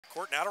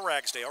Court now to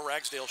Ragsdale.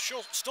 Ragsdale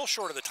still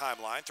short of the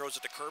timeline. Throws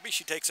it to Kirby.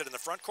 She takes it in the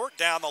front court.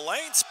 Down the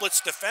lane.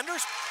 Splits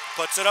defenders.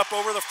 Puts it up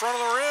over the front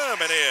of the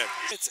rim and in.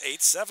 It's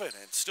 8-7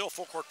 and still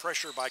full court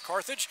pressure by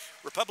Carthage.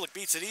 Republic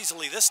beats it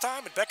easily this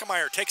time, and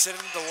Beckemeyer takes it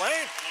into the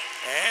lane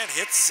and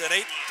hits an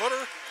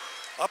 8-footer.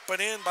 Up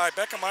and in by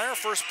Beckemeyer.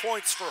 First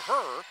points for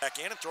her. Back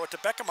in and throw it to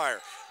Beckemeyer.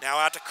 Now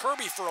out to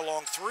Kirby for a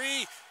long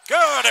three.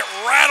 Good. It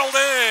rattled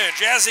in.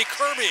 Jazzy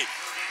Kirby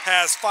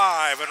has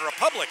 5, and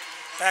Republic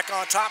back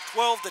on top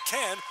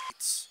 12-10.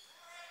 It's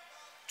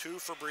 2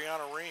 for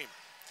Brianna Ream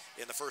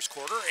in the first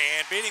quarter,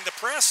 and beating the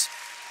press,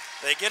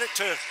 they get it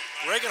to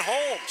Reagan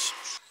Holmes.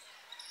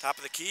 Top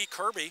of the key,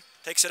 Kirby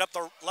takes it up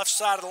the left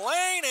side of the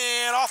lane,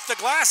 and off the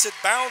glass, it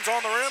bounds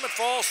on the rim and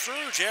falls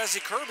through.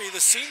 Jazzy Kirby,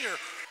 the senior.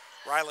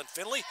 Rylan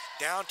Finley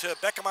down to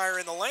Beckemeyer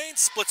in the lane,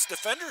 splits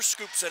defenders,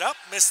 scoops it up,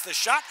 missed the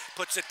shot,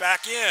 puts it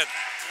back in.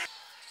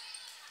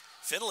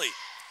 Finley,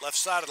 left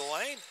side of the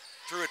lane,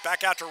 threw it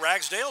back out to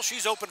Ragsdale.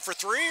 She's open for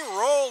 3,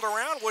 rolled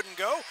around, wouldn't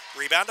go.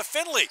 Rebound to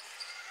Finley.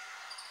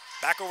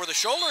 Back over the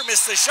shoulder,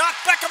 missed the shot.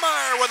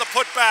 Beckemeyer with a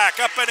putback,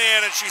 up and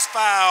in, and she's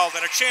fouled.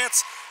 And a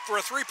chance for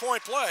a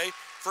 3-point play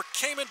for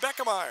Cayman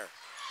Beckemeyer.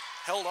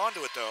 Held onto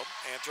it, though,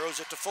 and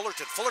throws it to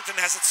Fullerton. Fullerton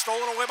has it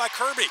stolen away by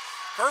Kirby.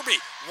 Kirby,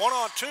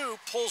 1-on-2,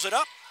 pulls it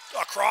up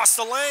across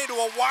the lane to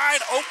a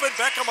wide-open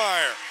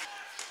Beckemeyer.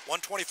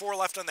 1:24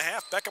 left in the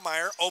half.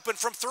 Beckemeyer open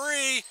from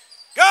 3.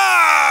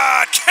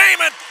 Good!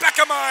 Cayman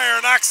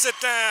Beckemeyer knocks it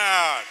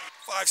down.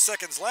 5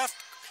 seconds left.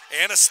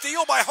 And a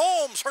steal by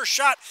Holmes. Her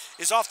shot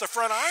is off the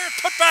front iron.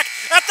 Put back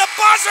at the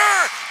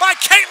buzzer by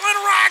Caitlin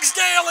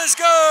Ragsdale is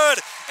good.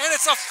 And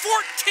it's a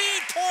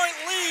 14-point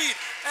lead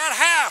at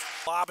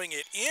half. Lobbing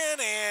it in,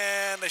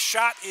 and the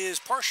shot is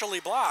partially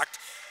blocked.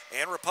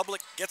 And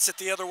Republic gets it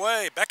the other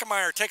way.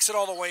 Beckemeyer takes it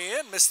all the way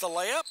in, missed the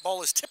layup.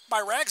 Ball is tipped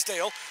by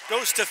Ragsdale,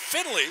 goes to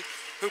Finley,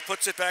 who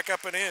puts it back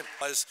up and in.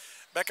 As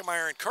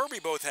Beckemeyer and Kirby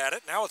both had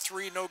it. Now a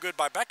 3 no good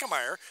by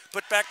Beckemeyer.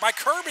 Put back by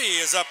Kirby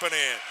is up and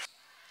in.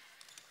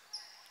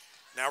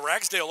 Now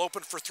Ragsdale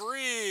open for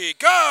 3.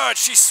 Good!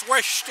 She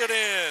swished it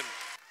in.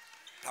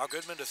 Now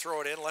Goodman to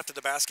throw it in, left of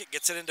the basket,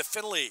 gets it into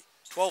Finley.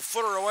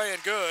 12-footer away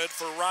and good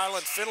for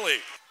Rylan Finley.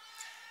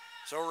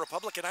 So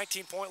Republic a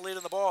 19-point lead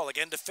in the ball.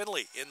 Again to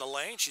Finley in the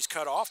lane. She's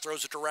cut off,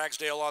 throws it to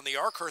Ragsdale on the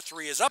arc. Her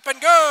 3 is up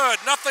and good.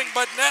 Nothing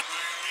but net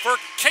for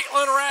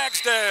Caitlin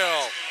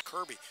Ragsdale.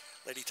 Kirby.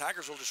 Lady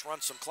Tigers will just run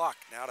some clock.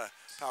 Now to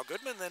Powell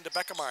Goodman, then to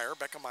Beckemeyer.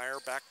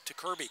 Beckemeyer back to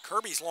Kirby.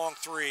 Kirby's long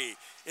 3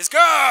 is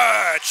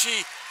good.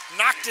 She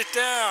knocked it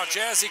down.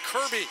 Jazzy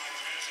Kirby.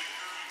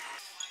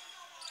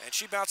 And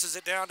she bounces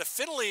it down to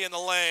Finley in the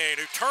lane,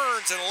 who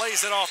turns and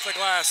lays it off the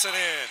glass and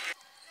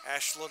in.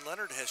 Ashlyn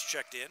Leonard has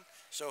checked in.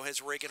 So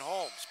has Reagan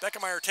Holmes.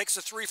 Beckemeyer takes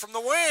a 3 from the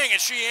wing, and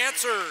she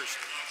answers.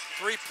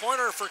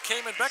 3-pointer for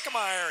Cayman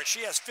Beckemeyer, and she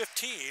has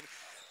 15.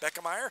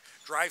 Beckemeyer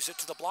drives it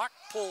to the block,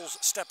 pulls,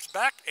 steps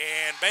back,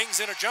 and bangs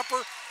in a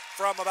jumper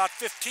from about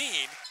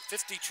 15.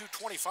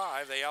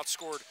 52-25, they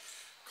outscored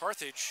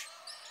Carthage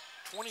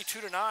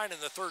 22-9 in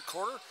the third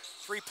quarter.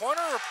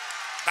 3-pointer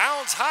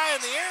bounds high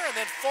in the air and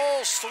then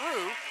falls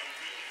through.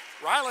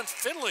 Rylan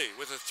Finley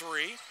with a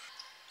 3.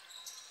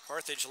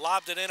 Carthage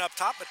lobbed it in up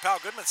top, but Powell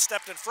Goodman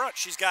stepped in front.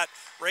 She's got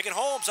Reagan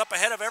Holmes up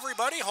ahead of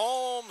everybody.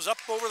 Holmes up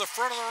over the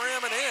front of the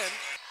rim and in.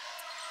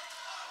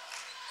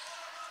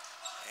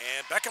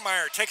 And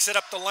Beckemeyer takes it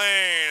up the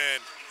lane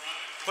and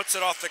puts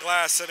it off the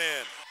glass and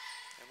in.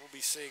 And we'll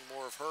be seeing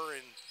more of her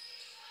in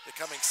the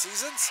coming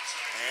seasons.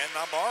 And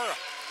Nambara,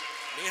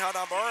 Miha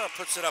Nambara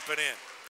puts it up and in.